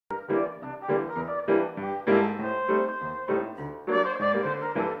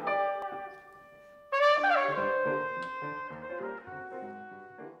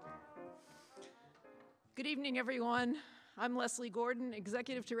evening, everyone. I'm Leslie Gordon,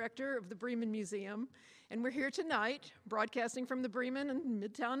 Executive Director of the Breman Museum, and we're here tonight, broadcasting from the Breman in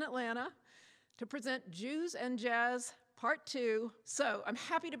Midtown Atlanta, to present Jews and Jazz Part 2. So I'm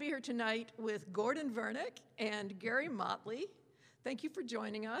happy to be here tonight with Gordon Vernick and Gary Motley. Thank you for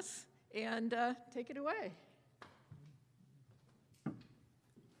joining us, and take it away.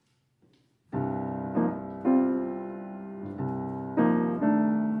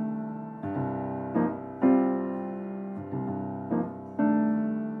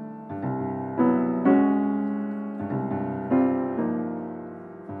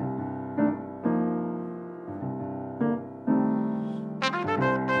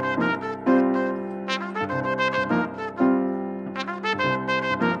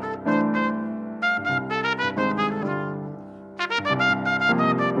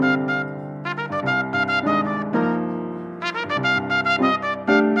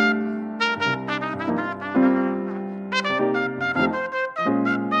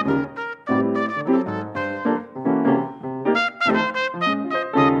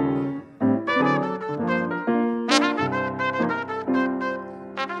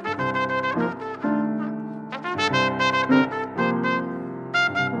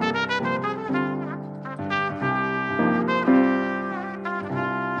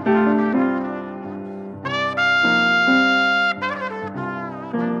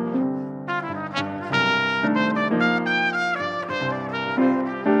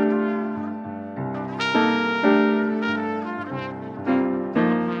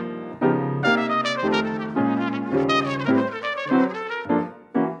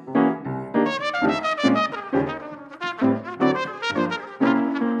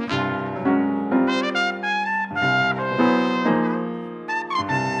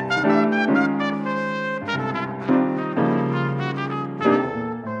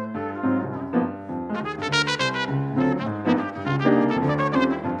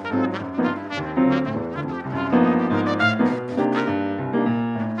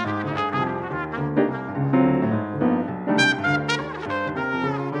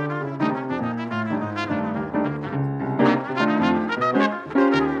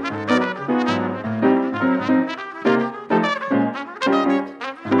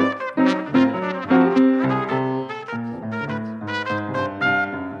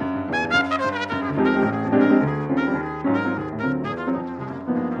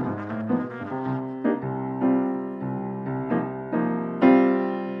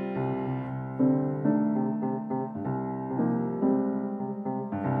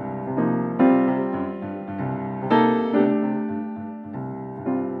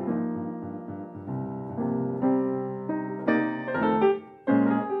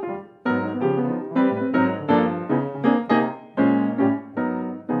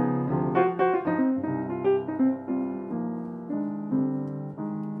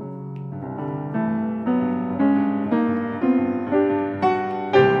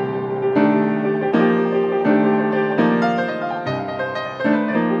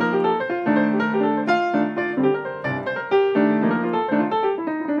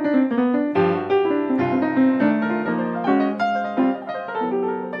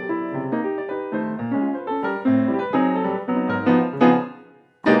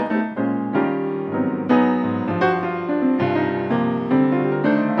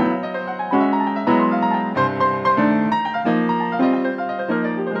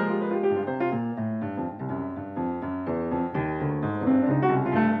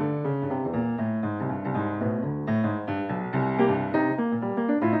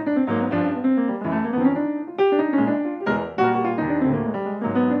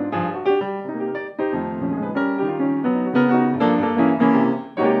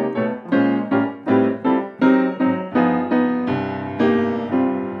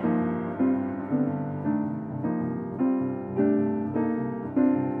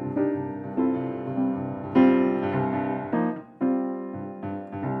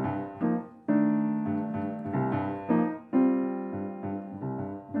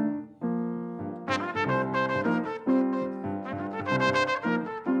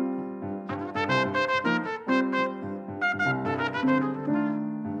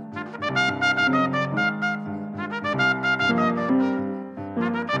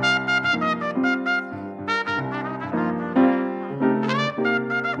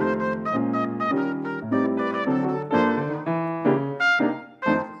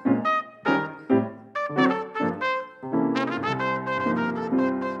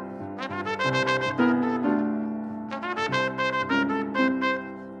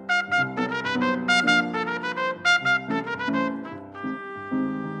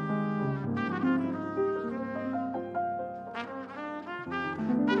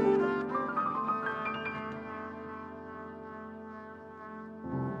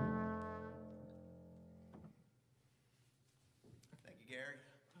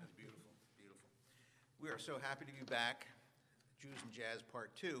 so happy to be back. Jews and Jazz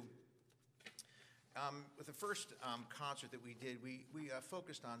Part 2. With the first concert that we did, we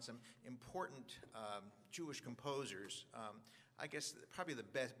focused on some important Jewish composers. I guess probably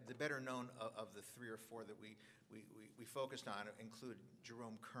the better known of the three or four that we focused on include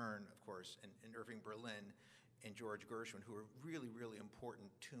Jerome Kern, of course, and Irving Berlin, and George Gershwin, who are really, really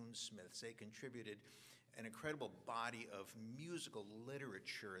important tunesmiths. They contributed an incredible body of musical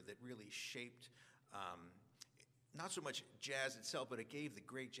literature that really shaped not so much jazz itself, but it gave the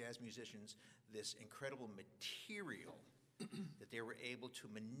great jazz musicians this incredible material that they were able to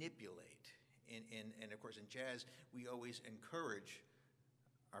manipulate. And of course, in jazz, we always encourage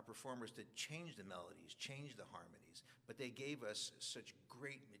our performers to change the melodies, change the harmonies, but they gave us such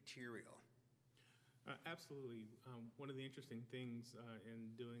great material. Absolutely. One of the interesting things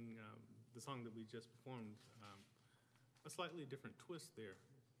in doing the song that we just performed, a slightly different twist there.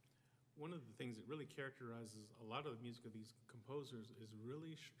 One of the things that really characterizes a lot of the music of these composers is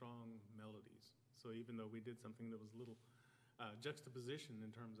really strong melodies. So even though we did something that was a little juxtaposition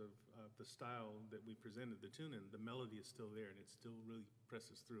in terms of the style that we presented the tune in, the melody is still there and it still really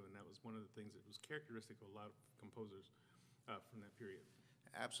presses through. And that was one of the things that was characteristic of a lot of composers from that period.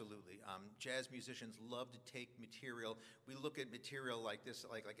 Absolutely. Jazz musicians love to take material. We look at material like this,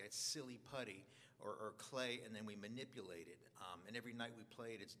 like a silly putty or clay, and then we manipulate it. And every night we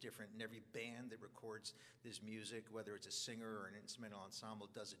play it, it's different. And every band that records this music, whether it's a singer or an instrumental ensemble,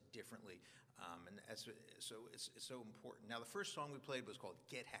 does it differently. And so it's so important. Now, the first song we played was called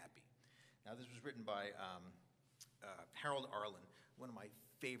Get Happy. Now, this was written by Harold Arlen, one of my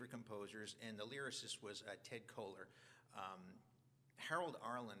favorite composers, and the lyricist was Ted Koehler. Harold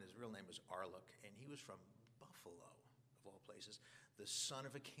Arlen, his real name was Arluck, and he was from Buffalo, of all places, the son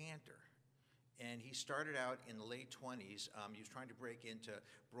of a cantor. And he started out in the late 20s. He was trying to break into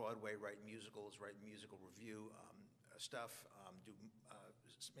Broadway, write musicals, write musical review stuff,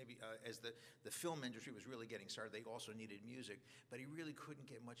 as the film industry was really getting started, they also needed music, but he really couldn't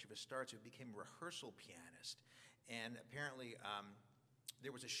get much of a start, so he became a rehearsal pianist. And apparently,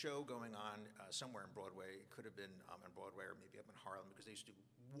 there was a show going on somewhere in Broadway. It could have been on Broadway or maybe up in Harlem, because they used to do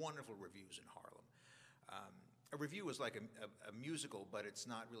wonderful reviews in Harlem. A review is like a musical, but it's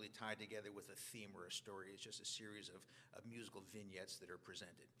not really tied together with a theme or a story. It's just a series of musical vignettes that are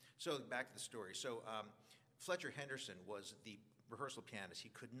presented. So back to the story. So Fletcher Henderson was the rehearsal pianist. He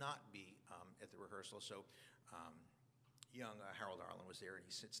could not be at the rehearsal, so young Harold Arlen was there, and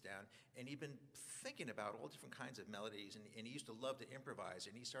he sits down, and he'd been thinking about all different kinds of melodies, and he used to love to improvise,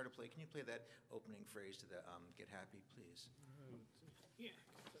 and he started playing. Can you play that opening phrase to the Get Happy, please? Yeah,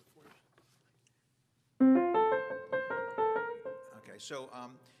 got that for you. Okay, so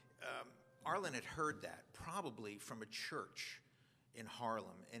Arlen had heard that, probably from a church in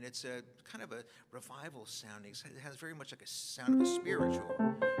Harlem, and it's a kind of a revival sounding. It has very much like a sound of a spiritual.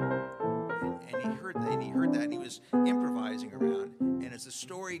 And he heard that, and he was improvising around. And as the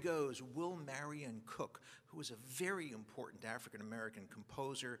story goes, Will Marion Cook, who was a very important African-American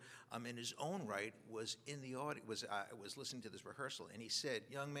composer in his own right, was in the audience, was listening to this rehearsal, and he said,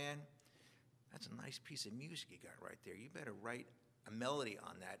 "Young man, that's a nice piece of music you got right there. You better write a melody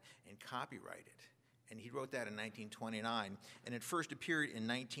on that and copyright it." And he wrote that in 1929, and it first appeared in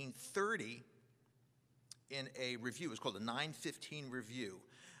 1930 in a review. It was called the 915 Review.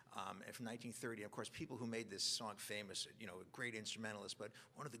 From 1930, of course, people who made this song famous, you know, great instrumentalists, but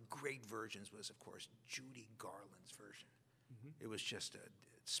one of the great versions was, of course, Judy Garland's version. Mm-hmm. It was just a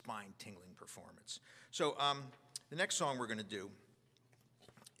spine-tingling performance. So the next song we're going to do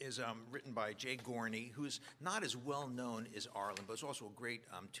is written by Jay Gorney, who's not as well known as Arlen, but is also a great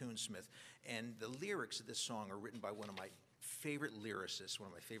tunesmith. And the lyrics of this song are written by one of my favorite lyricists, one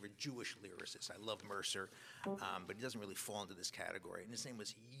of my favorite Jewish lyricists. I love Mercer, but he doesn't really fall into this category. And his name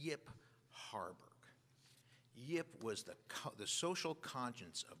was Yip Harburg. Yip was the social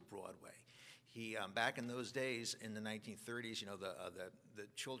conscience of Broadway. He, back in those days, in the 1930s, you know, the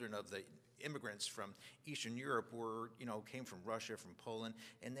children of the immigrants from Eastern Europe came from Russia, from Poland,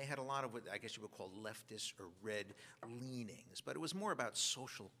 and they had a lot of what I guess you would call leftist or red leanings, but it was more about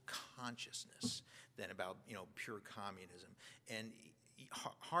social consciousness than about, you know, pure communism. And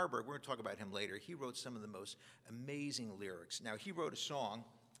Harburg, we're going to talk about him later, he wrote some of the most amazing lyrics. Now, he wrote a song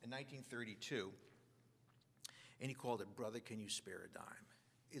in 1932, and he called it "Brother, Can You Spare a Dime?"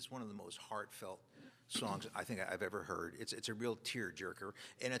 It's one of the most heartfelt songs I think I've ever heard. It's a real tearjerker,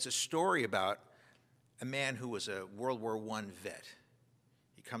 and it's a story about a man who was a World War I vet.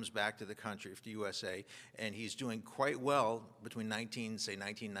 He comes back to the country, to the USA, and he's doing quite well between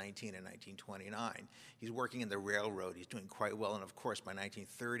 1919 and 1929. He's working in the railroad. He's doing quite well, and of course, by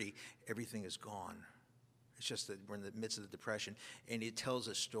 1930, everything is gone. It's just that we're in the midst of the Depression, and it tells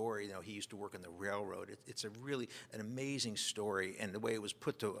a story. He used to work on the railroad. It's a really an amazing story, and the way it was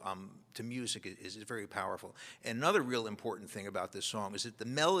put to music is very powerful. And another real important thing about this song is that the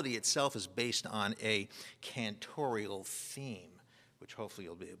melody itself is based on a cantorial theme, which hopefully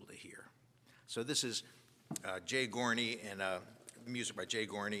you'll be able to hear. So this is Jay Gorney, and music by Jay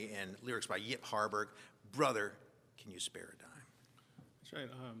Gorney, and lyrics by Yip Harburg. Brother, can you spare a dime? That's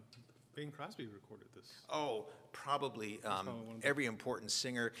right. Bing Crosby recorded this. Oh, probably every important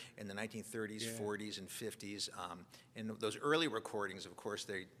singer in the 1930s, 40s, and 50s. And those early recordings, of course,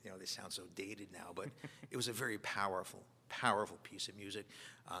 they sound so dated now, but it was a very powerful, powerful piece of music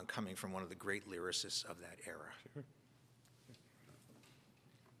coming from one of the great lyricists of that era. Sure.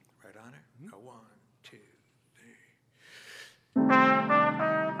 Right on it? Mm-hmm. 1, 2, 3.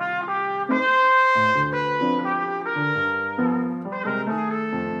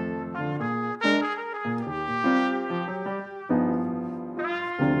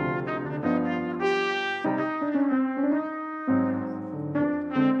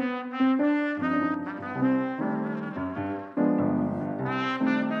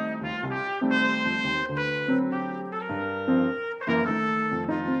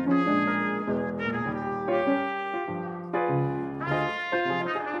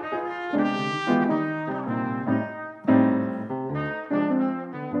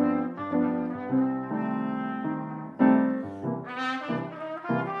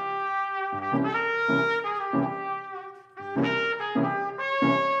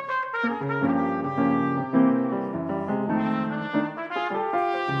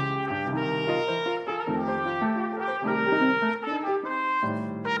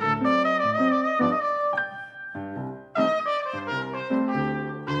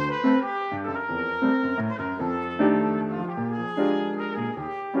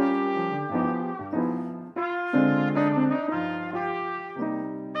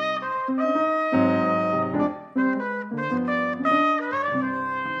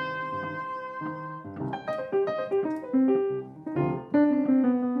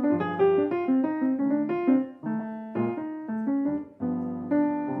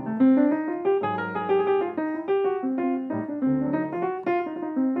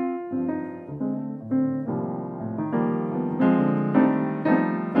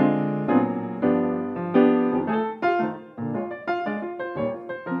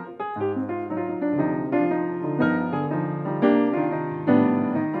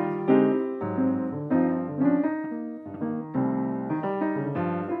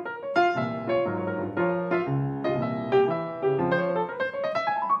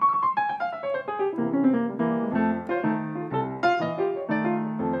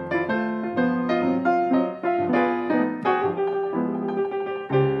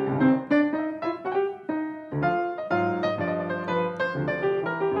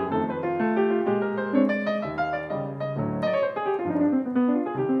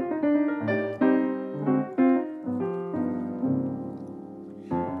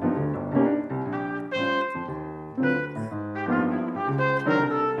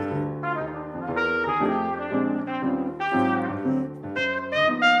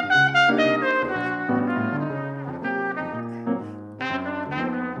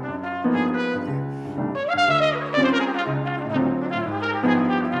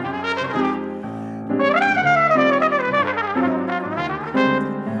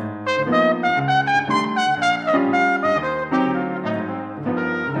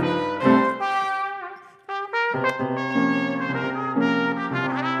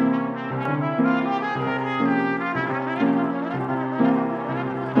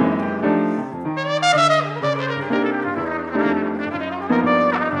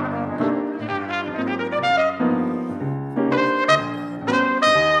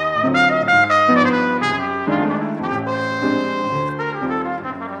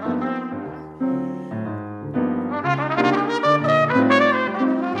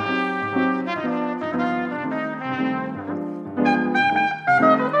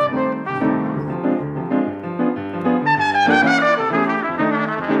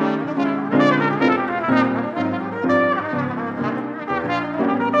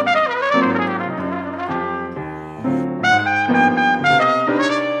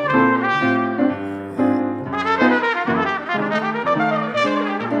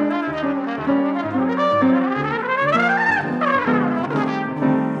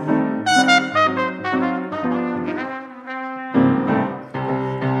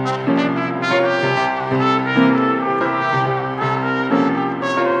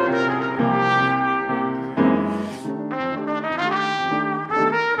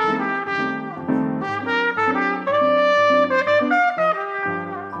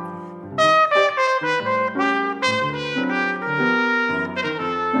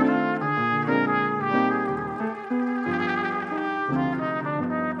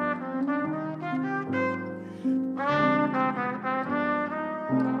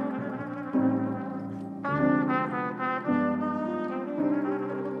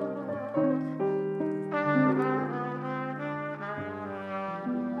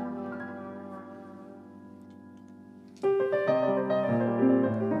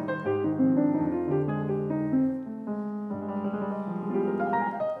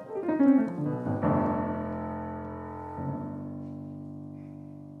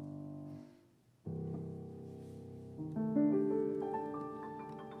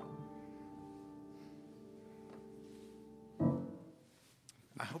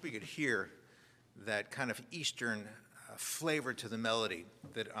 hope you could hear that kind of Eastern flavor to the melody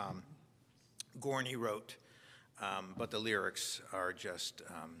that Gorney wrote, but the lyrics are just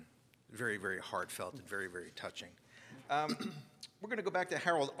very, very heartfelt and very, very touching. We're going to go back to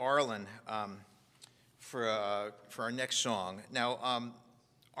Harold Arlen for our next song. Now,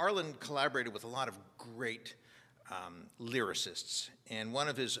 Arlen collaborated with a lot of great lyricists, and one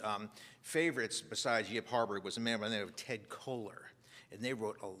of his favorites, besides Yip Harburg, was a man by the name of Ted Koehler, and they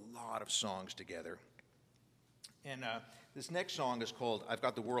wrote a lot of songs together. And this next song is called "I've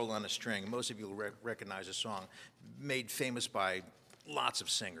Got the World on a String." Most of you will recognize the song, made famous by lots of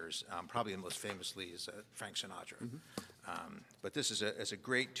singers. Probably the most famously is Frank Sinatra. But this is a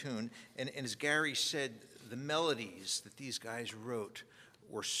great tune. And as Gary said, the melodies that these guys wrote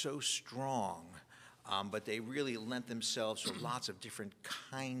were so strong, but they really lent themselves to lots of different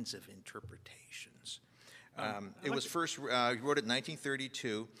kinds of interpretations. It was first, he wrote it in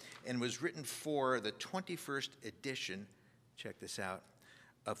 1932, and was written for the 21st edition, check this out,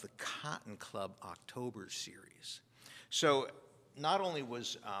 of the Cotton Club October series. So not only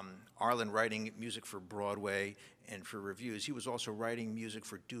was Arlen writing music for Broadway and for reviews, he was also writing music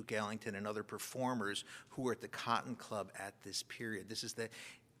for Duke Ellington and other performers who were at the Cotton Club at this period. This is the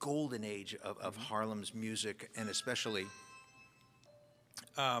golden age of Harlem's music, and especially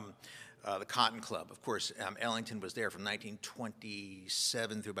the Cotton Club. Of course, Ellington was there from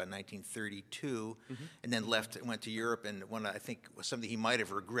 1927 through about 1932, and then went to Europe. And I think something he might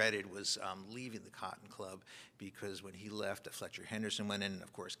have regretted was leaving the Cotton Club, because when he left, Fletcher Henderson went in, and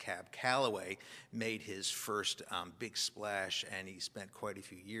of course Cab Calloway made his first big splash, and he spent quite a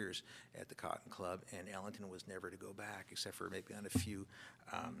few years at the Cotton Club, and Ellington was never to go back, except for maybe on a few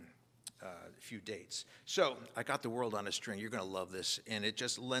dates. So I Got the World on a String. You're going to love this, and it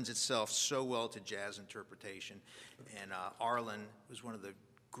just lends itself so well to jazz interpretation. And Arlen was one of the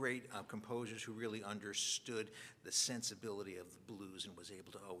great composers who really understood the sensibility of the blues and was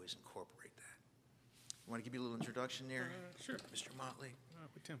able to always incorporate that. You want to give you a little introduction there? Sure. Mr. Motley?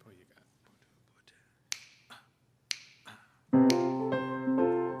 What tempo you got?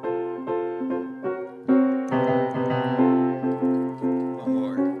 One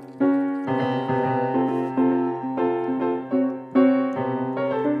more.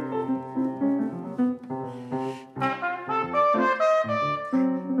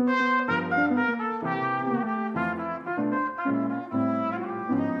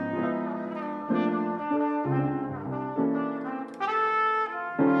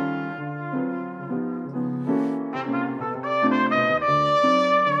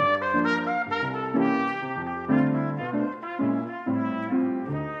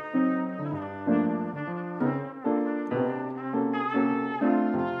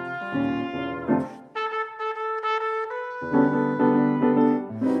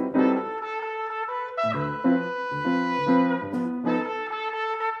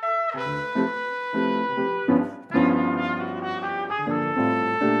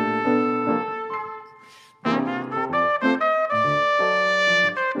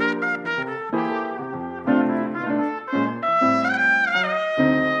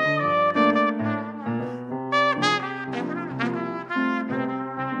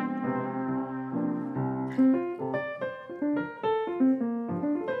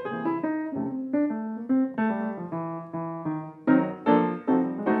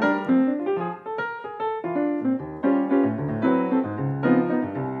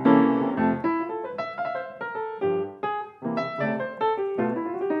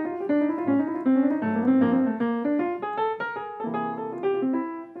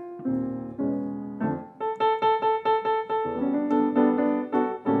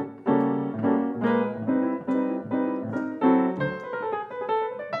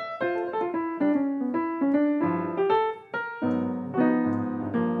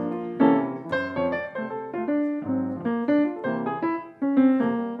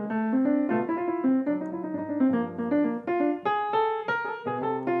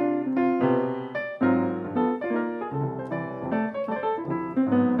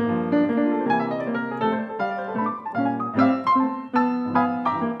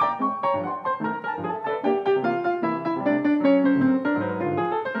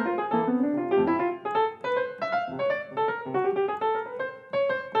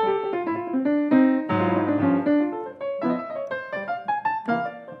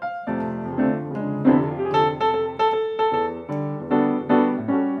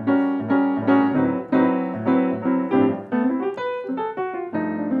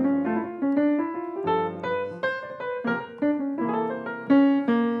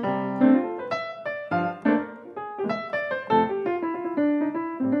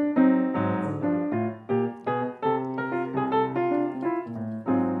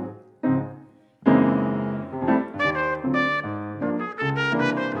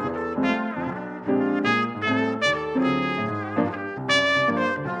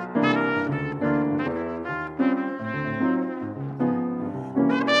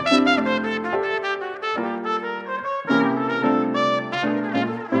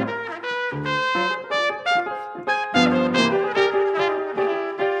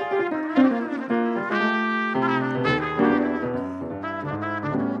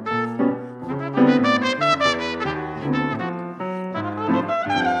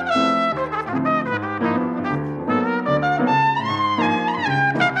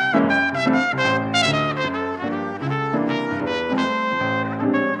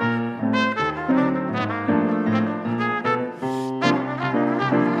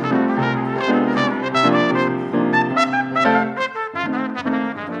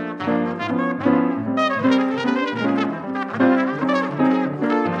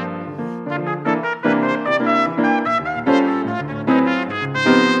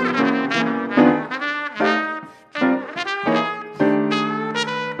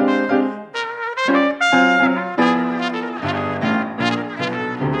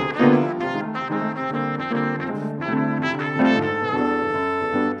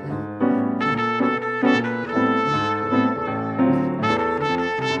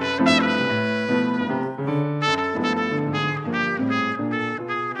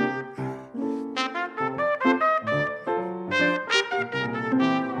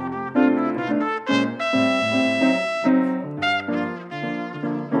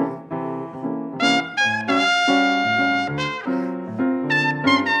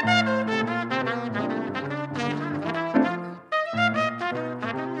 You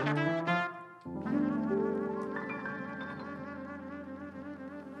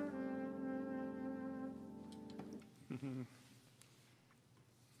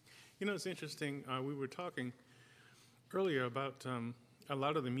know, it's interesting. We were talking earlier about a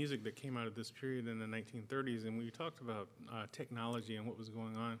lot of the music that came out of this period in the 1930s, and we talked about technology and what was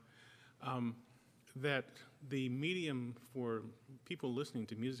going on. That the medium for people listening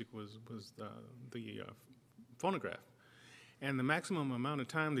to music was the phonograph, and the maximum amount of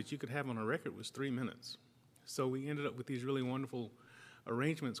time that you could have on a record was 3 minutes. So we ended up with these really wonderful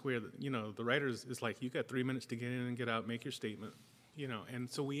arrangements where the writers is like, you got 3 minutes to get in and get out, make your statement. And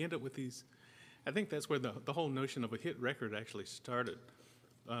so we end up with these. I think that's where the whole notion of a hit record actually started,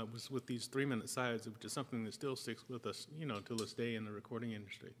 was with these 3-minute sides, which is something that still sticks with us, to this day in the recording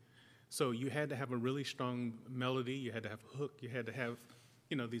industry. So you had to have a really strong melody, you had to have a hook, you had to have,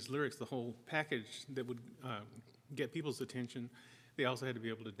 these lyrics, the whole package that would get people's attention. They also had to be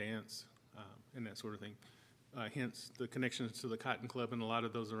able to dance and that sort of thing. Hence the connections to the Cotton Club and a lot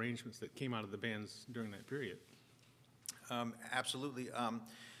of those arrangements that came out of the bands during that period. Absolutely.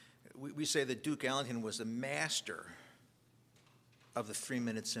 We say that Duke Ellington was the master of the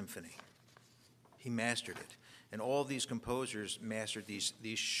 3-minute symphony. He mastered it. And all these composers mastered these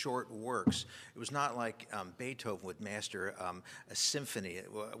short works. It was not like Beethoven would master a symphony,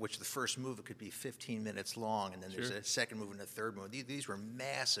 which the first movement could be 15 minutes long, and then there's a second movement and a third movement. These were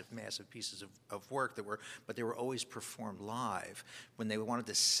massive, massive pieces of work but they were always performed live. When they wanted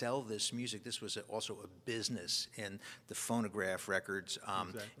to sell this music, this was also a business in the phonograph records,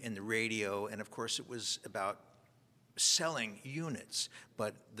 Exactly. in the radio, and of course it was about selling units.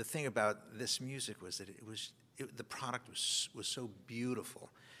 But the thing about this music was that the product was so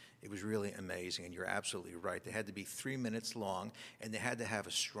beautiful. It was really amazing, and you're absolutely right. They had to be 3 minutes long, and they had to have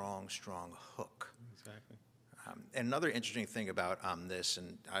a strong, strong hook. Exactly. And another interesting thing about this,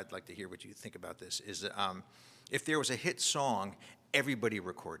 and I'd like to hear what you think about this, is that if there was a hit song, everybody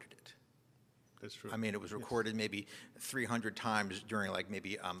recorded it. That's true. I mean, it was recorded maybe 300 times during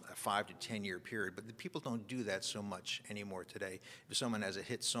maybe a 5 to 10 year period, but the people don't do that so much anymore today. If someone has a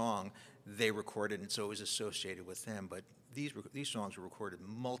hit song, they record it, and it's always associated with them. But these songs were recorded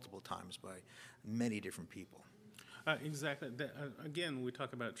multiple times by many different people. Exactly. Again, we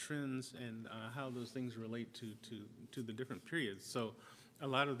talk about trends and how those things relate to the different periods. So a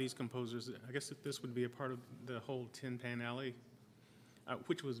lot of these composers, I guess this would be a part of the whole Tin Pan Alley,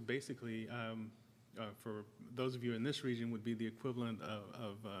 which was basically, for those of you in this region, would be the equivalent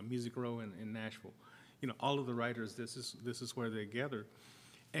of Music Row in Nashville. All of the writers, this is where they gather.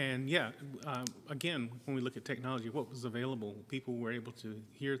 And again, when we look at technology, what was available, people were able to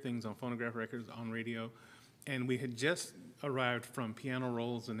hear things on phonograph records, on radio, and we had just arrived from piano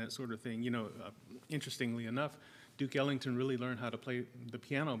rolls and that sort of thing. Interestingly enough, Duke Ellington really learned how to play the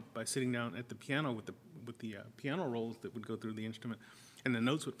piano by sitting down at the piano with the piano rolls that would go through the instrument, and the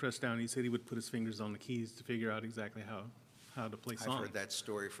notes would press down. He said he would put his fingers on the keys to figure out exactly how to play songs. I've heard that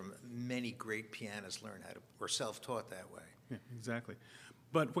story from many great pianists learn how to, or self-taught that way. Yeah, exactly.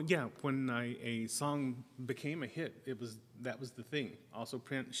 But when a song became a hit, that was the thing. Also,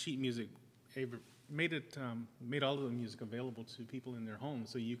 print sheet music made all of the music available to people in their homes,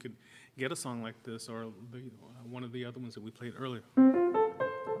 so you could get a song like this or one of the other ones that we played earlier.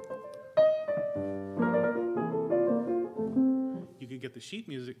 You could get the sheet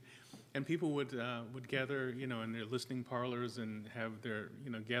music, and people would gather, in their listening parlors and have their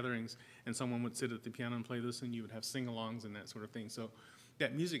gatherings, and someone would sit at the piano and play this, and you would have sing-alongs and that sort of thing. So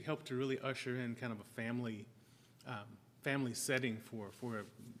that music helped to really usher in kind of a family setting for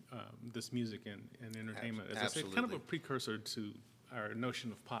this music and entertainment. As Absolutely. I said, kind of a precursor to our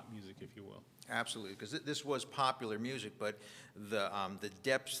notion of pop music, if you will. Absolutely, because this was popular music, but the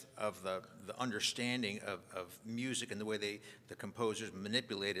depth of the understanding of music and the way the composers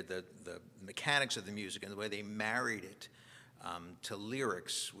manipulated the mechanics of the music and the way they married it to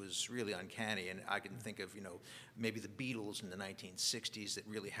lyrics was really uncanny. And I can think of maybe the Beatles in the 1960s that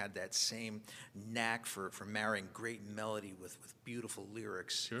really had that same knack for marrying great melody with beautiful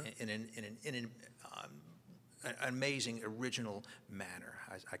lyrics. Sure. in an amazing original manner.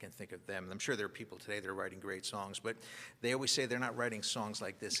 I can think of them. I'm sure there are people today that are writing great songs, but they always say they're not writing songs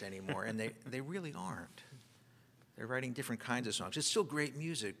like this anymore, and they really aren't. They're writing different kinds of songs. It's still great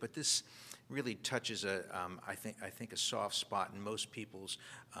music, but this really touches I think a soft spot in most people's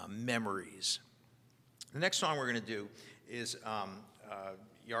memories. The next song we're going to do is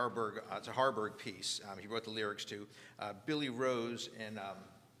Harburg. It's a Harburg piece. He wrote the lyrics to. Billy Rose and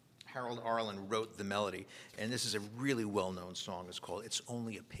Harold Arlen wrote the melody, and this is a really well-known song. It's called "It's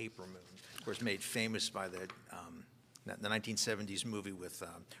Only a Paper Moon." Of course, made famous by the the 1970s movie with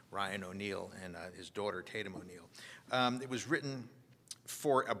Ryan O'Neal and his daughter, Tatum O'Neal. It was written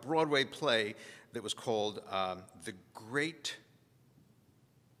for a Broadway play that was called The Great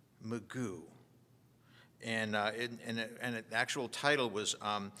Magoo. And the actual title was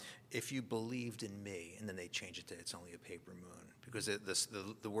If You Believed in Me, and then they changed it to It's Only a Paper Moon, because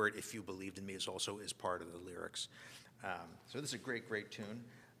the word If You Believed in Me is part of the lyrics. So this is a great, great tune.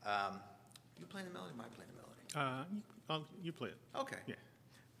 You playing the melody? Am I playing the melody? You play it. Okay. Yeah.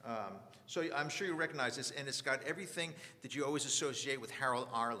 So I'm sure you recognize this, and it's got everything that you always associate with Harold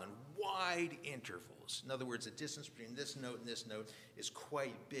Arlen, wide intervals. In other words, the distance between this note and this note is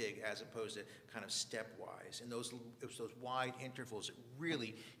quite big as opposed to kind of stepwise. And those wide intervals that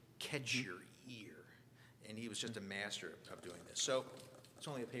really catch your ear. And he was just a master of doing this. So It's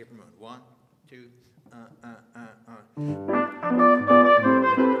Only a Paper Moon. 1, 2,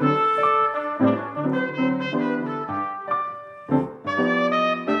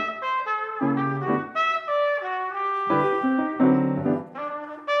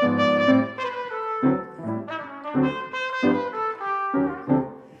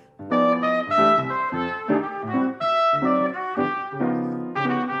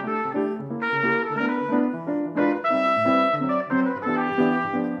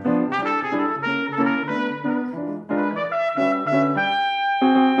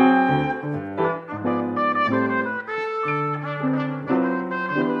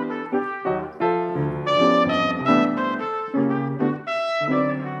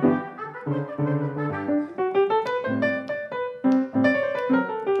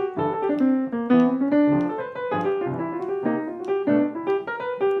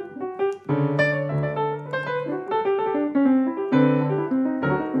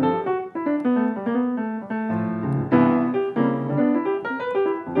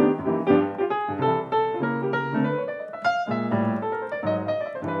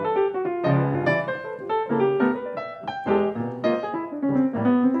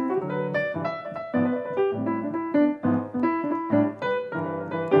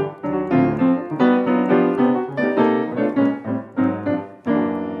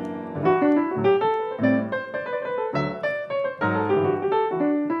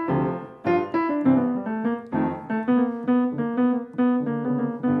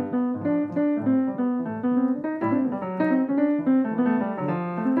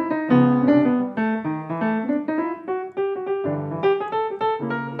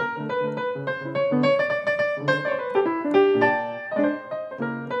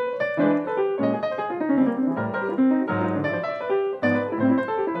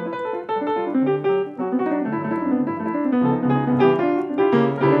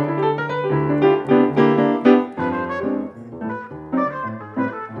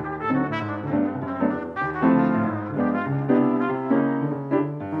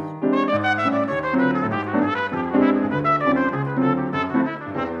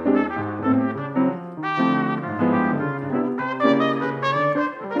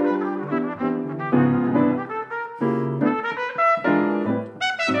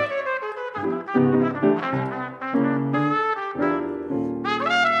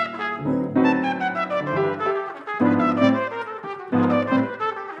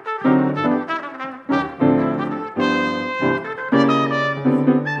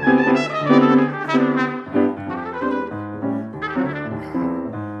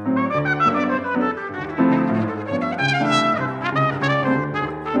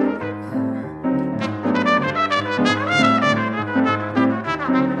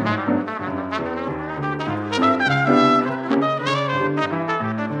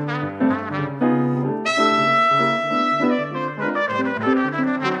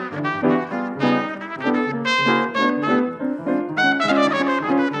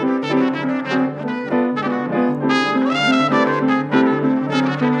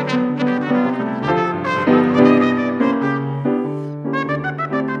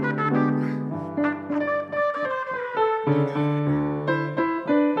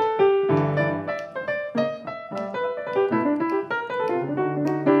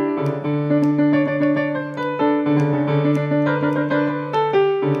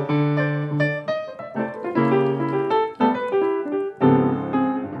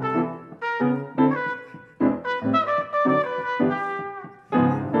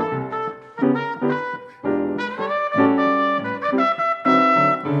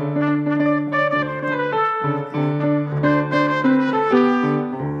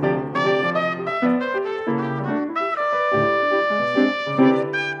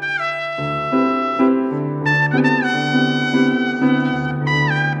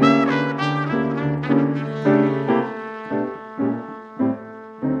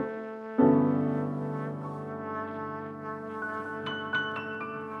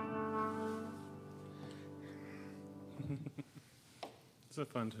 a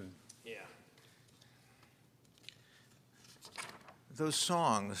fun tune. Yeah. Those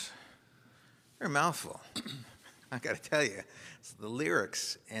songs, they're a mouthful. I got to tell you, it's the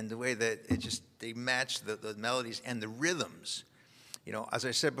lyrics and the way that they match the melodies and the rhythms. You know, as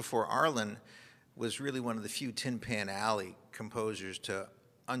I said before, Arlen was really one of the few Tin Pan Alley composers to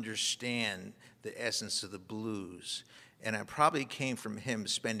understand the essence of the blues. And it probably came from him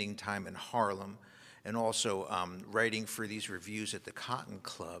spending time in Harlem and also writing for these reviews at the Cotton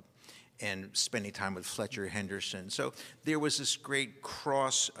Club and spending time with Fletcher Henderson. So there was this great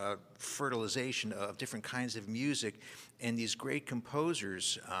cross-fertilization of different kinds of music, and these great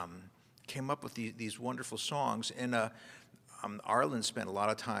composers came up with these wonderful songs. And Arlen spent a lot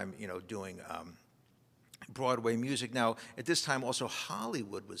of time, you know, doing Broadway music. Now, at this time, also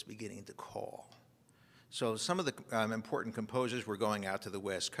Hollywood was beginning to call. So some of the important composers were going out to the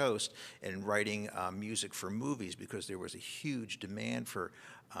West Coast and writing music for movies because there was a huge demand for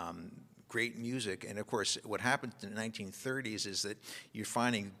great music. And of course, what happened in the 1930s is that you're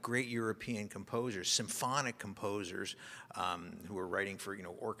finding great European composers, symphonic composers, who were writing for, you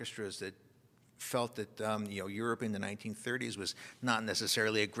know, orchestras that felt that, you know, Europe in the 1930s was not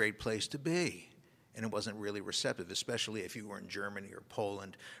necessarily a great place to be. And it wasn't really receptive, especially if you were in Germany or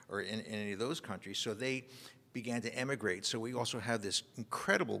Poland or in any of those countries. So they began to emigrate. So we also have this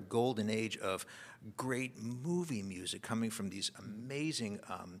incredible golden age of great movie music coming from these amazing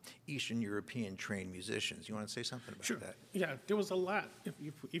Eastern European trained musicians. You want to say something about that? Yeah, there was a lot.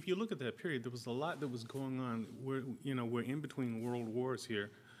 If you look at that period, there was a lot that was going on. We're in between world wars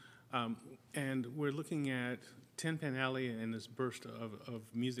here, and we're looking at Tin Pan Alley and this burst of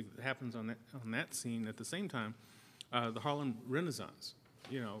music that happens on that scene. At the same time, the Harlem Renaissance.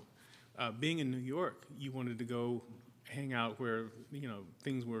 You know, being in New York, you wanted to go hang out where, you know,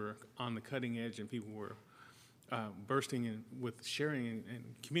 things were on the cutting edge and people were bursting in with sharing and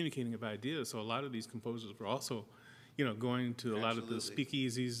communicating of ideas. So a lot of these composers were also, you know, going to a lot of the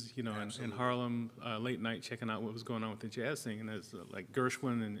speakeasies, you know, in Harlem, late night, checking out what was going on with the jazz scene, and as like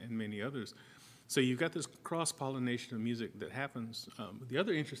Gershwin and many others. So you've got this cross-pollination of music that happens. The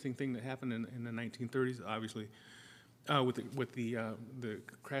other interesting thing that happened in the 1930s, obviously, with the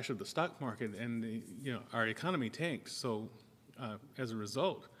crash of the stock market and our economy tanked. So as a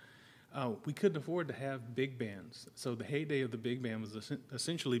result, we couldn't afford to have big bands. So the heyday of the big band was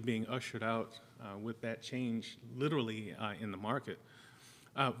essentially being ushered out with that change, literally in the market.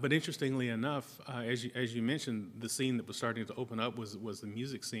 But interestingly enough, as you mentioned, the scene that was starting to open up was the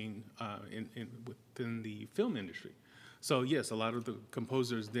music scene within the film industry. So yes, a lot of the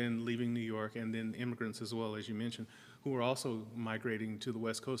composers then leaving New York, and then immigrants as well, as you mentioned, who were also migrating to the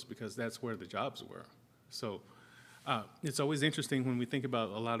West Coast because that's where the jobs were. So it's always interesting when we think about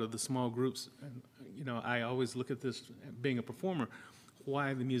a lot of the small groups. And, I always look at this, being a performer,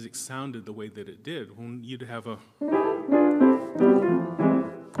 why the music sounded the way that it did. When you'd have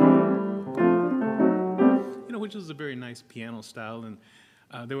which was a very nice piano style, and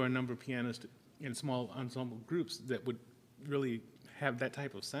there were a number of pianists in small ensemble groups that would really have that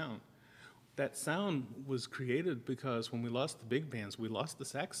type of sound. That sound was created because when we lost the big bands, we lost the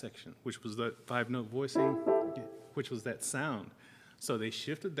sax section, which was that 5-note voicing, which was that sound. So they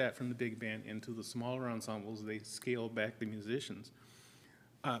shifted that from the big band into the smaller ensembles. They scaled back the musicians.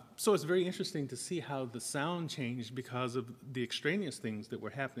 So it's very interesting to see how the sound changed because of the extraneous things that were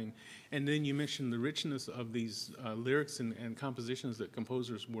happening. And then you mentioned the richness of these lyrics and compositions that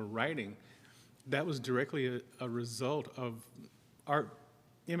composers were writing. That was directly a result of art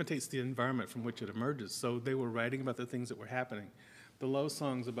imitates the environment from which it emerges. So they were writing about the things that were happening. The love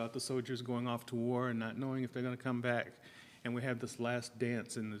songs about the soldiers going off to war and not knowing if they're going to come back. And we have this last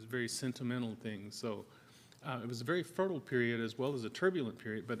dance and this very sentimental thing. So it was a very fertile period as well as a turbulent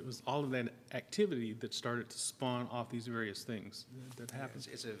period, but it was all of that activity that started to spawn off these various things that happened.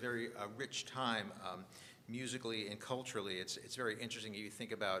 It's a very rich time musically and culturally. It's very interesting. You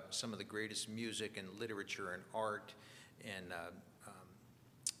think about some of the greatest music and literature and art and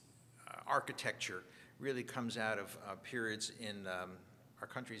architecture really comes out of periods in our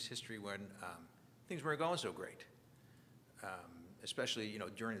country's history when things weren't going so great, especially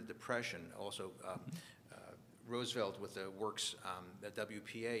during the Depression. Also, Roosevelt with the works at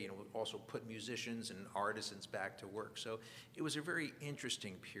WPA, also put musicians and artisans back to work. So it was a very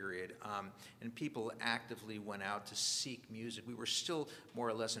interesting period, and people actively went out to seek music. We were still more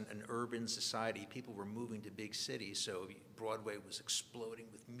or less an urban society. People were moving to big cities, so Broadway was exploding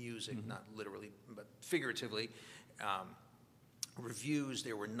with music, not literally, but figuratively. Reviews,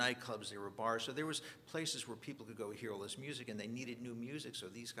 there were nightclubs, there were bars, so there was places where people could go hear all this music, and they needed new music, so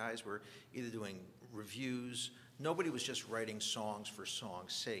these guys were either doing reviews, Nobody was just writing songs for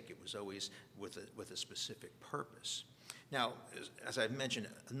song's sake. It was always with a specific purpose. Now, as I've mentioned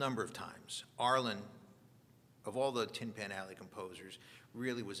a number of times, Arlen, of all the Tin Pan Alley composers,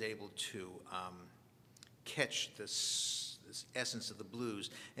 really was able to catch this essence of the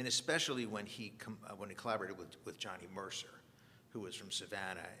blues, and especially when he collaborated with Johnny Mercer, who was from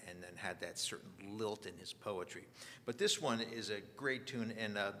Savannah and then had that certain lilt in his poetry. But this one is a great tune,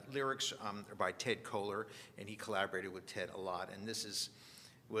 and lyrics are by Ted Koehler, and he collaborated with Ted a lot. And this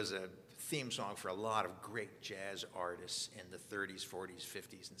was a theme song for a lot of great jazz artists in the 30s, 40s,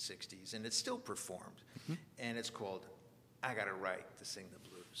 50s, and 60s, and it's still performed. And it's called "I Got a Right to Sing the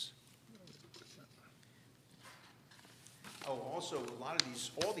Blues." Oh, also,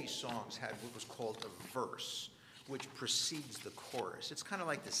 all these songs had what was called a verse, which precedes the chorus. It's kind of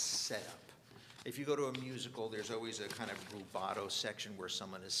like the setup. If you go to a musical, there's always a kind of rubato section where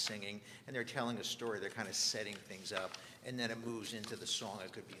someone is singing, and they're telling a story. They're kind of setting things up, and then it moves into the song.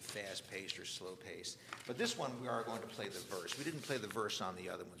 It could be fast-paced or slow-paced. But this one, we are going to play the verse. We didn't play the verse on the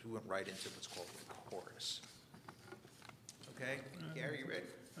other ones. We went right into what's called the chorus. Okay? Gary, you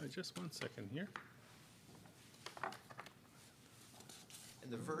ready? Just one second here.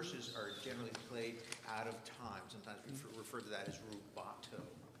 And the verses are generally played out of time. Sometimes we refer to that as rubato.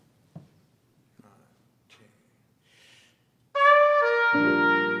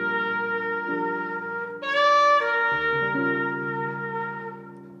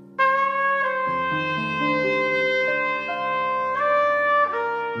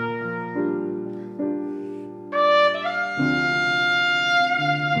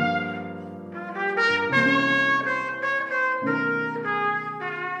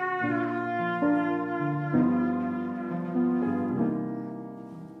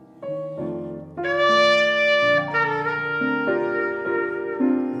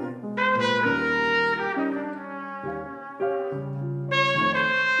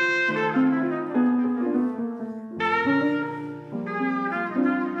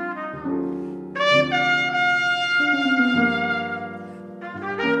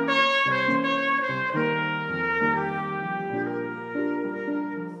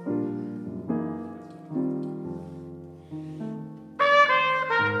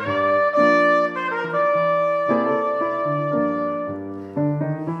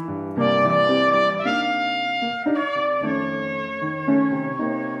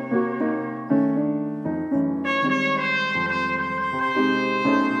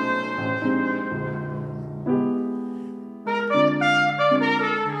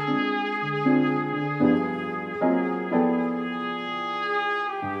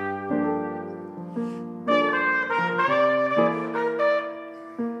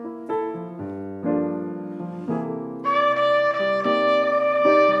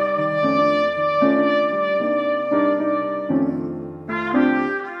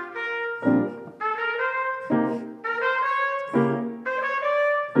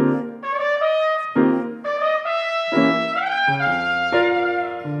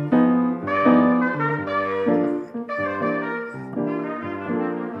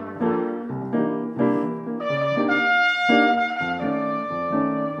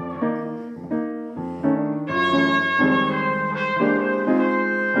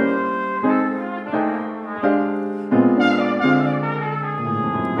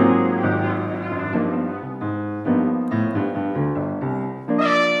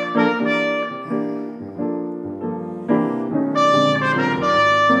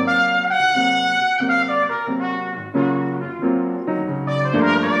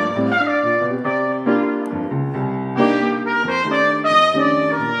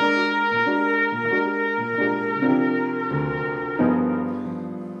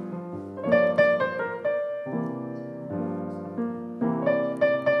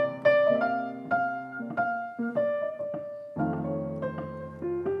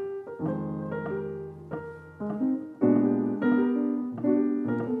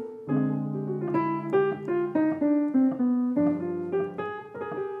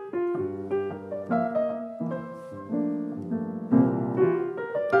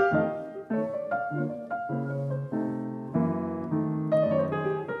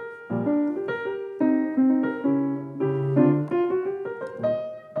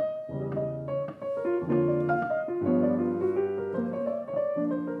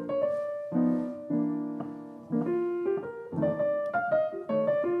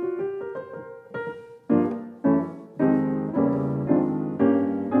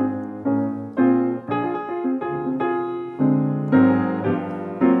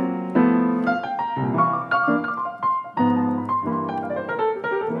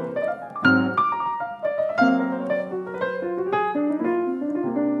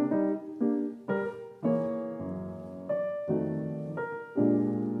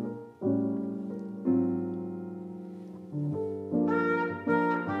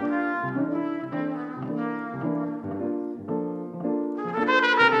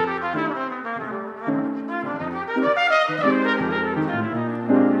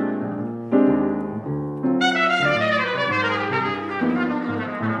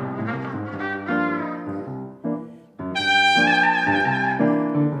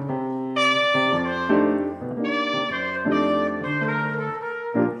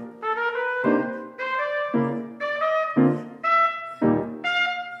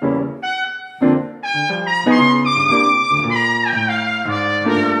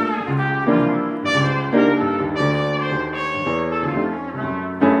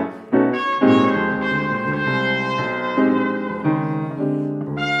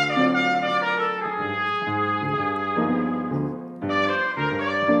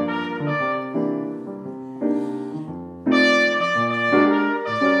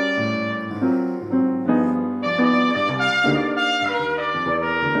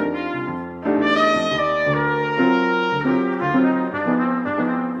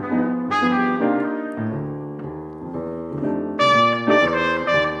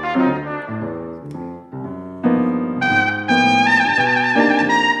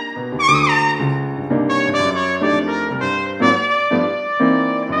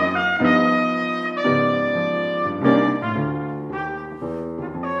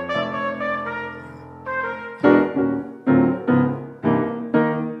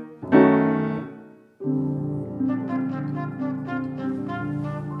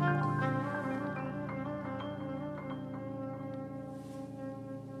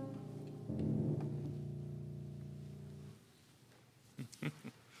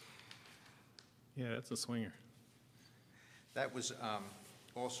 that's a swinger. That was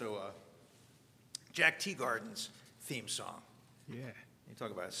also Jack Teagarden's theme song. Yeah. You talk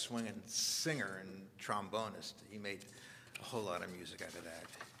about a swinging singer and trombonist. He made a whole lot of music out of that.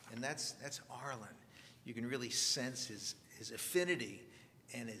 And that's Arlen. You can really sense his affinity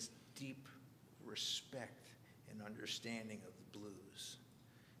and his deep respect and understanding of the blues.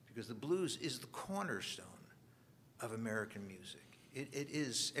 Because the blues is the cornerstone of American music. It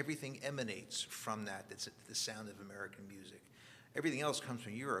is, everything emanates from that. That's the sound of American music. Everything else comes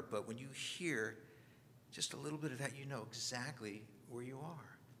from Europe, but when you hear just a little bit of that, you know exactly where you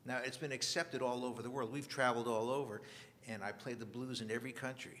are. Now, it's been accepted all over the world. We've traveled all over, and I played the blues in every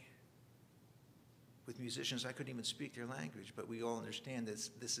country with musicians. I couldn't even speak their language, but we all understand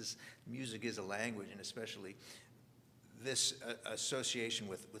music is a language, and especially this association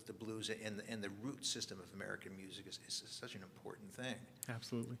with the blues and the root system of American music is such an important thing.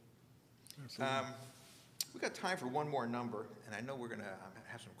 Absolutely. We got time for one more number, and I know we're going to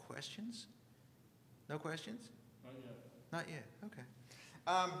have some questions. No questions? Not yet. Not yet. Okay.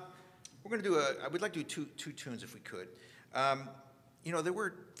 We're going to do I would like to do two tunes if we could. You know, there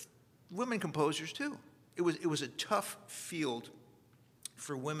were women composers too. It was a tough field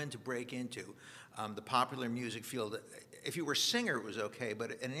for women to break into. The popular music field. If you were a singer, it was okay,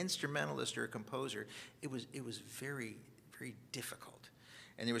 but an instrumentalist or a composer, it was very, very difficult.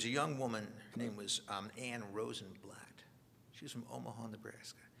 And there was a young woman, her name was Ann Rosenblatt. She was from Omaha,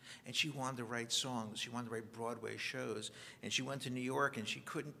 Nebraska. And she wanted to write songs. She wanted to write Broadway shows. And she went to New York, and she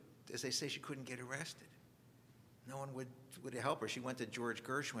couldn't, as they say, she couldn't get arrested. No one would help her. She went to George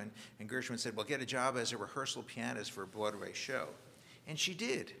Gershwin, and Gershwin said, well, get a job as a rehearsal pianist for a Broadway show. And she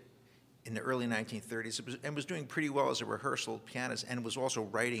did in the early 1930s, and was doing pretty well as a rehearsal pianist, and was also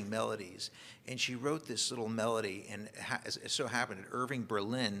writing melodies. And she wrote this little melody, and as it so happened that Irving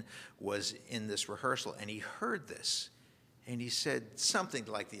Berlin was in this rehearsal, and he heard this, and he said something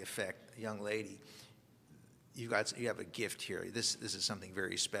like the effect, young lady, you have a gift here. This is something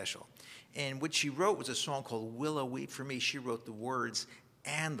very special. And what she wrote was a song called Willow Weep for Me. She wrote the words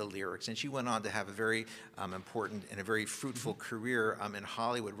and the lyrics, and she went on to have a very important and a very fruitful career in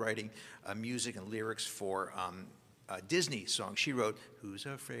Hollywood, writing music and lyrics for Disney songs. She wrote "Who's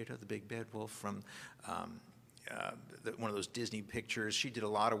Afraid of the Big Bad Wolf" from one of those Disney pictures. She did a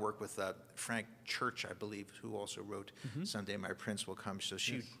lot of work with Frank Church, I believe, who also wrote "Someday My Prince Will Come." So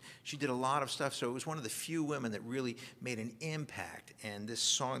she did a lot of stuff. So it was one of the few women that really made an impact. And this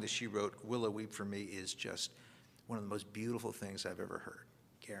song that she wrote, "Willow Weep for Me," is just one of the most beautiful things I've ever heard.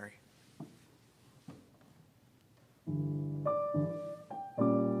 Gary?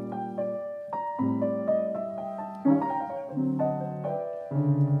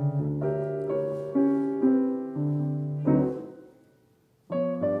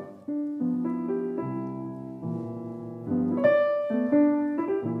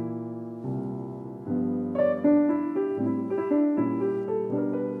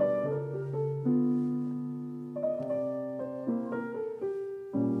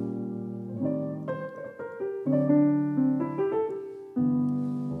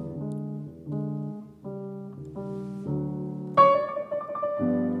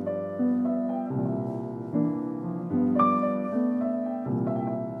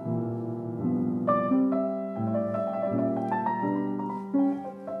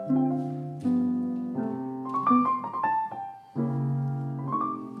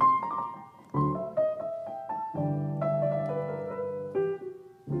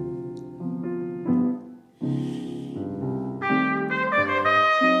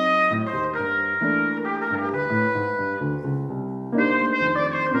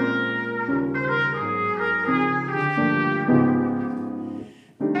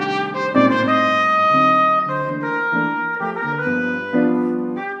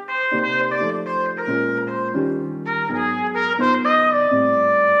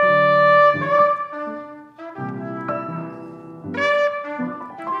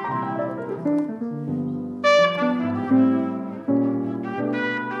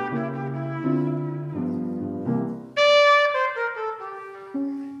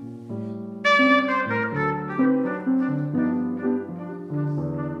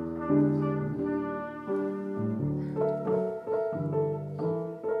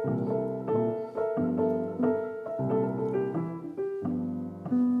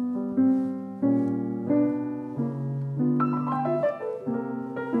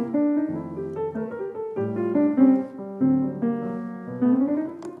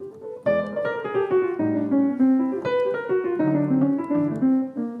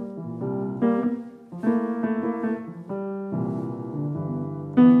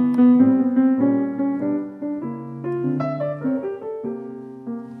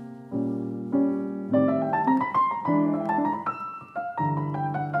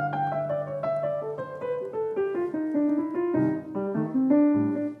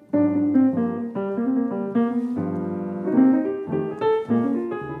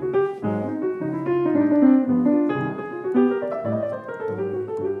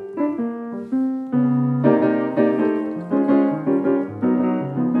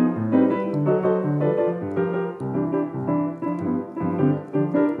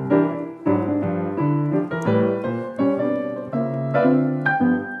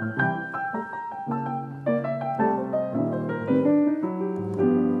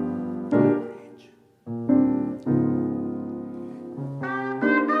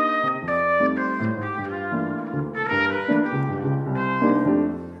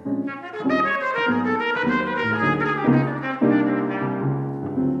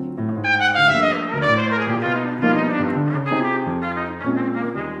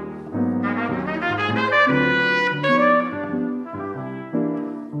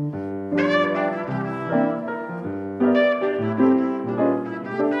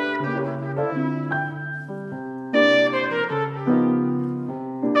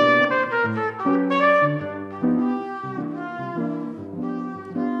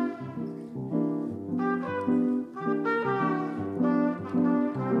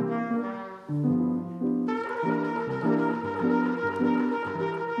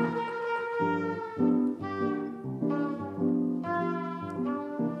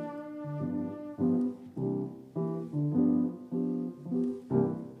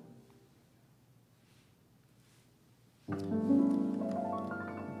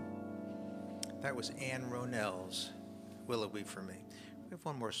 That was Ann Ronell's Will It Weep for Me. We have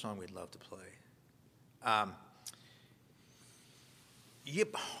one more song we'd love to play.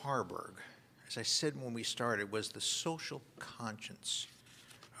 Yip Harburg, as I said when we started, was the social conscience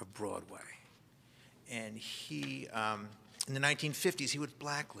of Broadway. And he, in the 1950s, he was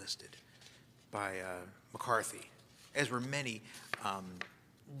blacklisted by McCarthy, as were many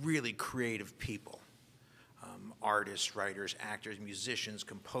really creative people. Artists, writers, actors, musicians,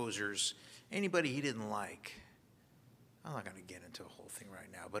 composers, anybody he didn't like. I'm not going to get into a whole thing right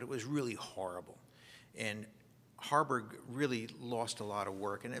now, but it was really horrible. And Harburg really lost a lot of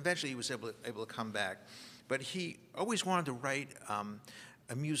work, and eventually he was able to come back. But he always wanted to write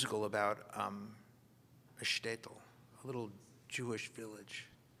a musical about a shtetl, a little Jewish village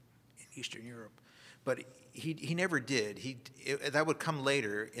in Eastern Europe. But he never did. That would come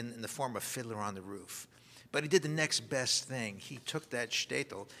later in the form of Fiddler on the Roof. But he did the next best thing. He took that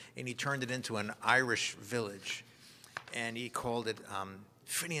shtetl and he turned it into an Irish village, and he called it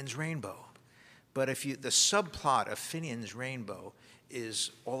Finian's Rainbow. But the subplot of Finian's Rainbow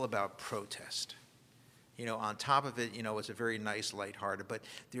is all about protest. You know, on top of it, you know, it's a very nice, lighthearted, but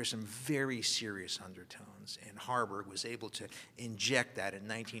there's some very serious undertones. And Harburg was able to inject that in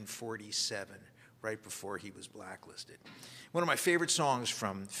 1947, right before he was blacklisted. One of my favorite songs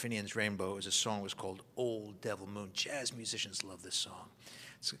from Finian's Rainbow is a song that was called Old Devil Moon. Jazz musicians love this song.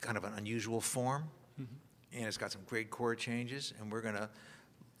 It's kind of an unusual form, and it's got some great chord changes, and we're going to,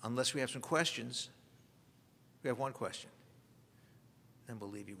 unless we have some questions, we have one question, then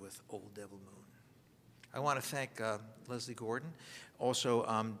we'll leave you with Old Devil Moon. I want to thank Leslie Gordon.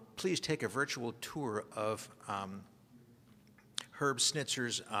 Also, please take a virtual tour of Herb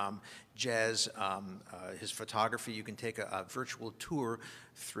Snitzer's jazz, his photography. You can take a virtual tour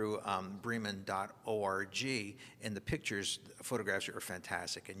through Breman.org, and the pictures, photographs are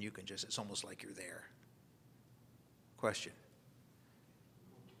fantastic, and you can just, it's almost like you're there. Question?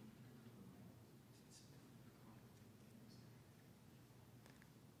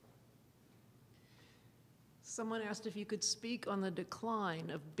 Someone asked if you could speak on the decline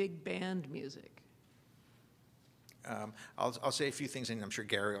of big band music. I'll say a few things, and I'm sure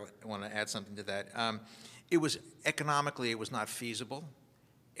Gary will want to add something to that. It was economically, it was not feasible.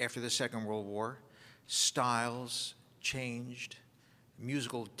 After the Second World War, styles changed,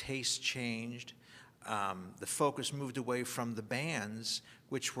 musical tastes changed. The focus moved away from the bands,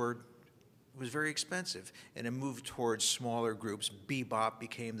 which was very expensive, and it moved towards smaller groups. Bebop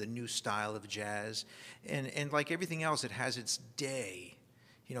became the new style of jazz, and like everything else, it has its day.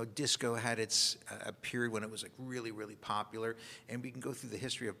 You know, disco had its a period when it was like really, really popular, and we can go through the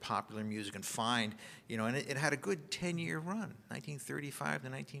history of popular music and find, you know, and it had a good 10-year run, 1935 to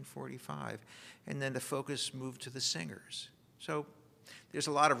 1945, and then the focus moved to the singers. So there's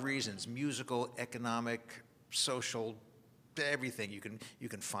a lot of reasons: musical, economic, social, everything. You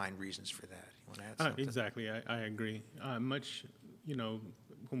can find reasons for that. You want to add something? Exactly, I agree. Much, you know,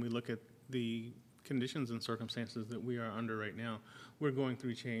 when we look at the conditions and circumstances that we are under right now, we're going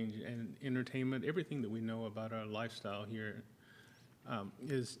through change, and entertainment, everything that we know about our lifestyle here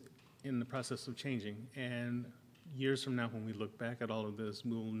is in the process of changing. And years from now, when we look back at all of this,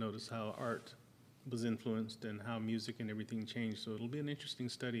 we'll notice how art was influenced and how music and everything changed. So it'll be an interesting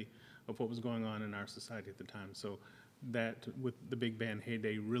study of what was going on in our society at the time. So that, with the big band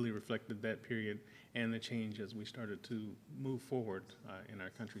heyday, really reflected that period and the change as we started to move forward in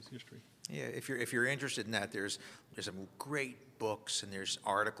our country's history. Yeah, if you're interested in that, there's some great books, and there's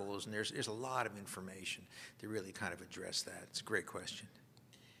articles, and there's a lot of information to really kind of address that. It's a great question.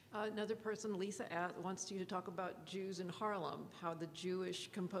 Another person, Lisa, wants you to talk about Jews in Harlem, how the Jewish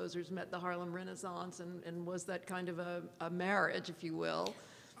composers met the Harlem Renaissance, and was that kind of a marriage, if you will?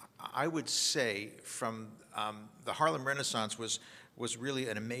 I would say from the Harlem Renaissance was really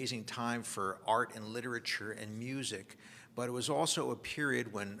an amazing time for art and literature and music, but it was also a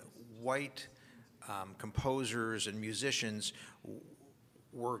period when white composers and musicians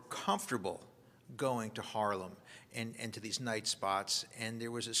were comfortable going to Harlem and to these night spots, and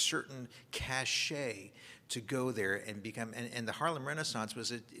there was a certain cachet to go there and become, and the Harlem Renaissance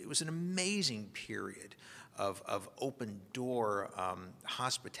was an amazing period of open door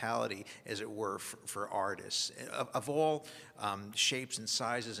hospitality, as it were, for artists of all shapes and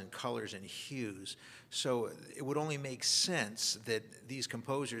sizes and colors and hues. So it would only make sense that these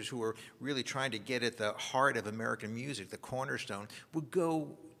composers, who are really trying to get at the heart of American music, the cornerstone, would go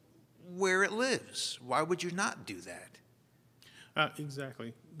where it lives. Why would you not do that?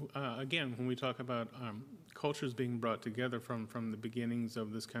 Exactly. Again, when we talk about cultures being brought together from the beginnings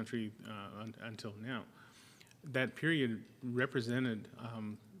of this country until now, that period represented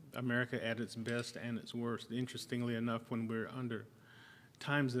America at its best and its worst. Interestingly enough, when we're under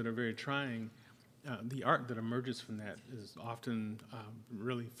times that are very trying, the art that emerges from that is often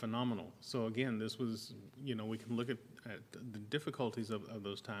really phenomenal. So again, this was, we can look at the difficulties of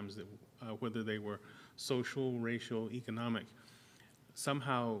those times, that whether they were social, racial, economic.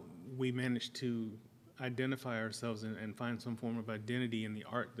 Somehow we managed to identify ourselves and find some form of identity in the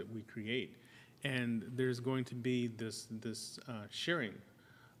art that we create. And there's going to be this sharing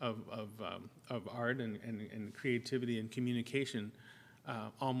of art and creativity and communication,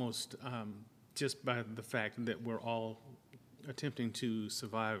 almost just by the fact that we're all attempting to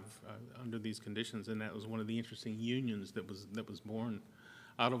survive under these conditions. And that was one of the interesting unions that was born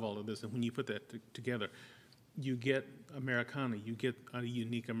out of all of this. And when you put that together, you get Americana, you get a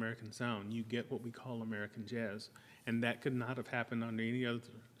unique American sound, you get what we call American jazz. And that could not have happened under any other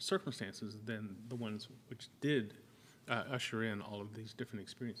circumstances than the ones which did usher in all of these different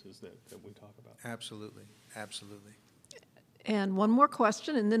experiences that we talk about. Absolutely, absolutely. And one more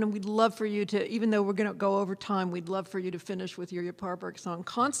question, and then we'd love for you to, even though we're going to go over time, we'd love for you to finish with your Yip Harburg song.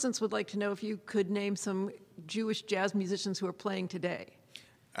 Constance would like to know if you could name some Jewish jazz musicians who are playing today.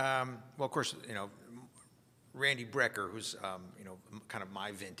 Well, of course, Randy Brecker, who's, kind of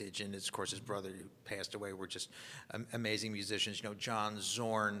my vintage, and of course his brother who passed away were just amazing musicians. John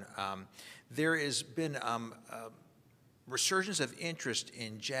Zorn. There has been resurgence of interest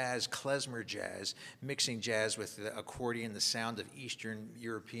in jazz, klezmer jazz, mixing jazz with the accordion, the sound of Eastern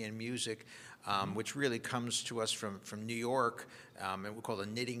European music, which really comes to us from New York, and we call the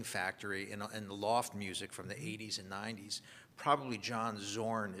Knitting Factory, and the loft music from the 80s and 90s. Probably John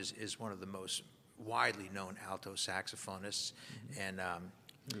Zorn is one of the most widely known alto saxophonists, and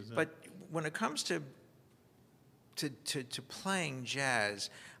but when it comes to playing jazz,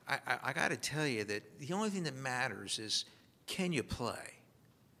 I got to tell you that the only thing that matters is, can you play?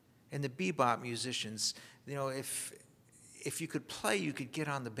 And the bebop musicians, if you could play, you could get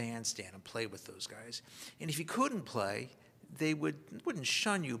on the bandstand and play with those guys. And if you couldn't play, they wouldn't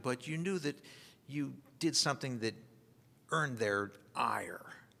shun you, but you knew that you did something that earned their ire.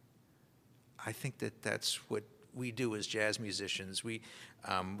 I think that that's what we do as jazz musicians. We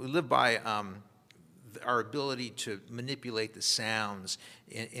live by our ability to manipulate the sounds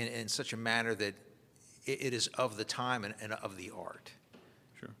in such a manner that it is of the time and of the art.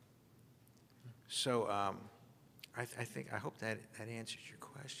 Sure. So I hope that answers your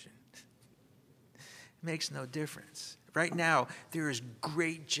question. It makes no difference. Right now, there is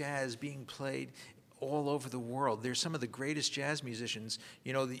great jazz being played all over the world. There's some of the greatest jazz musicians.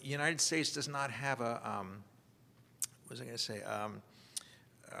 The United States does not have a, what was I going to say,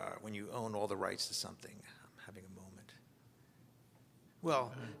 when you own all the rights to something. I'm having a moment.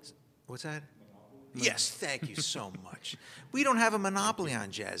 Well, what's that? Yes, thank you so much. We don't have a monopoly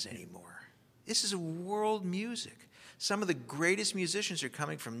on jazz anymore. This is world music. Some of the greatest musicians are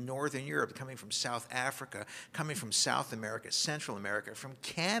coming from Northern Europe, coming from South Africa, coming from South America, Central America, from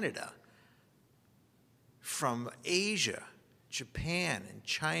Canada, from Asia, Japan and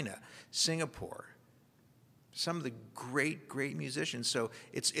China, Singapore. Some of the great, great musicians. So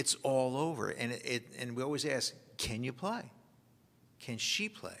it's all over. And we always ask, can you play? Can she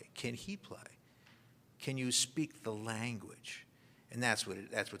play? Can he play? Can you speak the language? And that's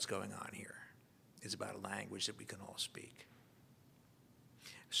what's going on here. It's about a language that we can all speak.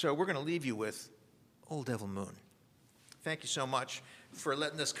 So we're going to leave you with Old Devil Moon. Thank you so much for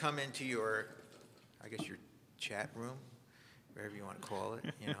letting us come into your, I guess, your chat room, wherever you want to call it.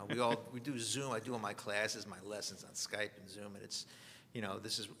 We do Zoom. I do all my classes, my lessons on Skype and Zoom, and it's,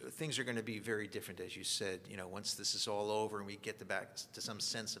 things are going to be very different, as you said. Once this is all over and we get back to some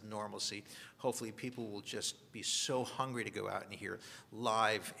sense of normalcy, hopefully people will just be so hungry to go out and hear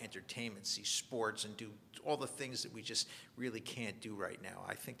live entertainment, see sports, and do all the things that we just really can't do right now.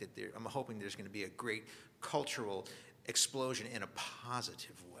 I think that I'm hoping there's going to be a great cultural explosion in a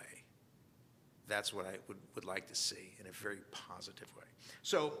positive way. That's what I would like to see, in a very positive way.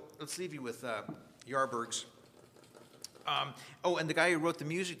 So let's leave you with Yarburg's. And the guy who wrote the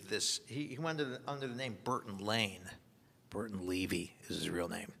music to this, he went under the name Burton Lane. Burton Levy is his real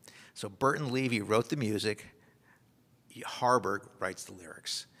name. So Burton Levy wrote the music. Harburg writes the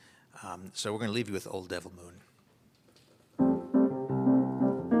lyrics. So we're going to leave you with Old Devil Moon.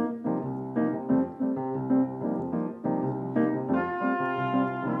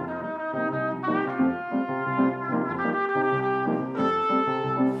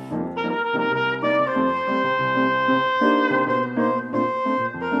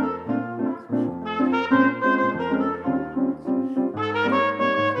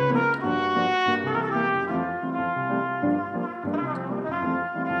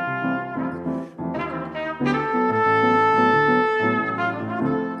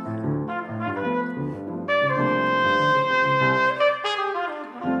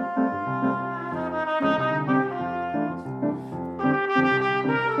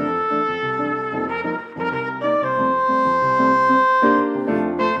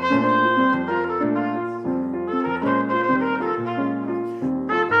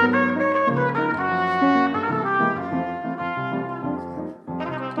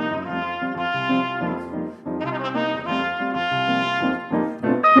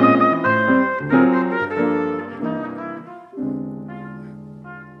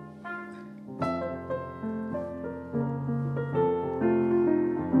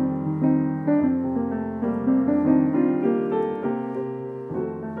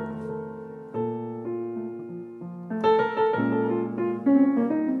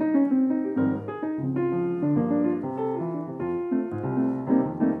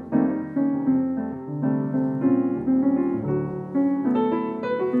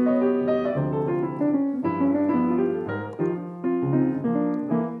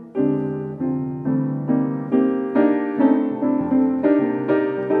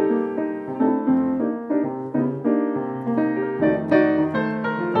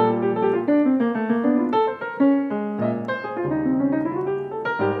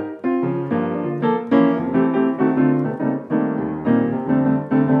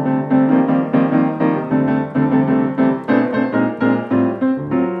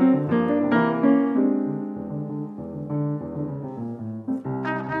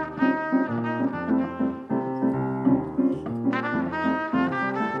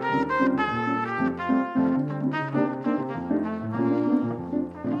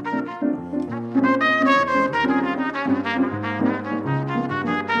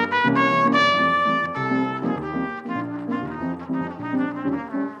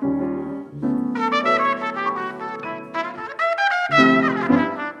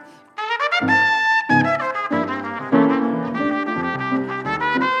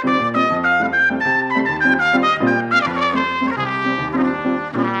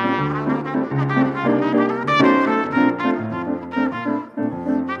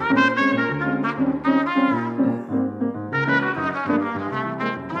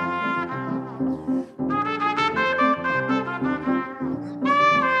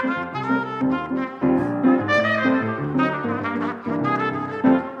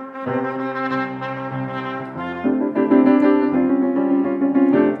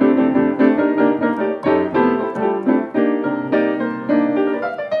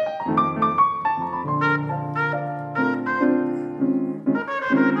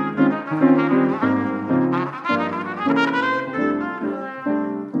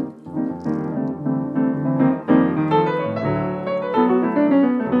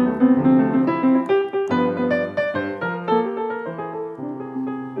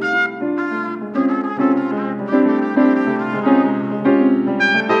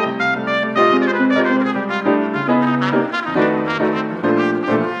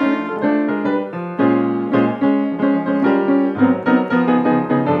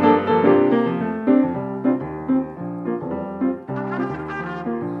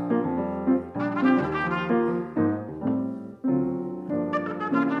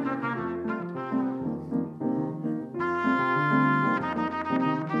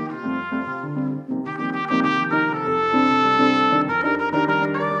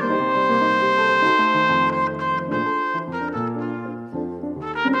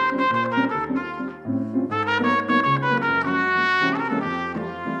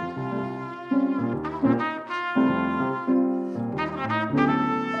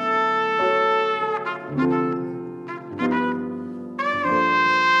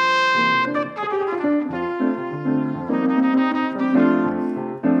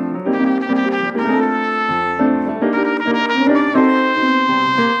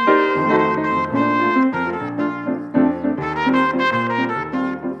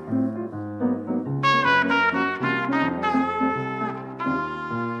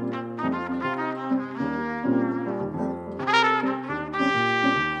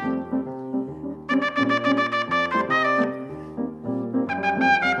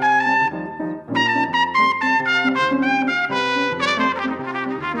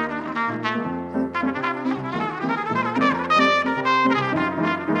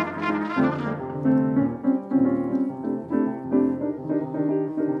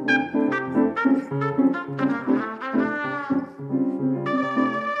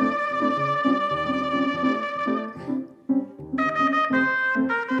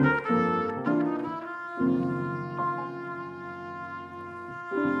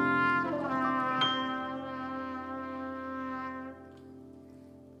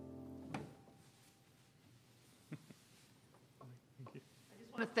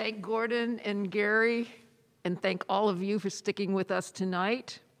 I want to thank Gordon and Gary, and thank all of you for sticking with us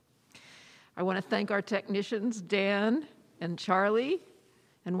tonight. I want to thank our technicians, Dan and Charlie.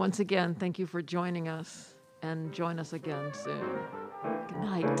 And once again, thank you for joining us, and join us again soon. Good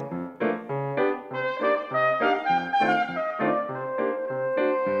night.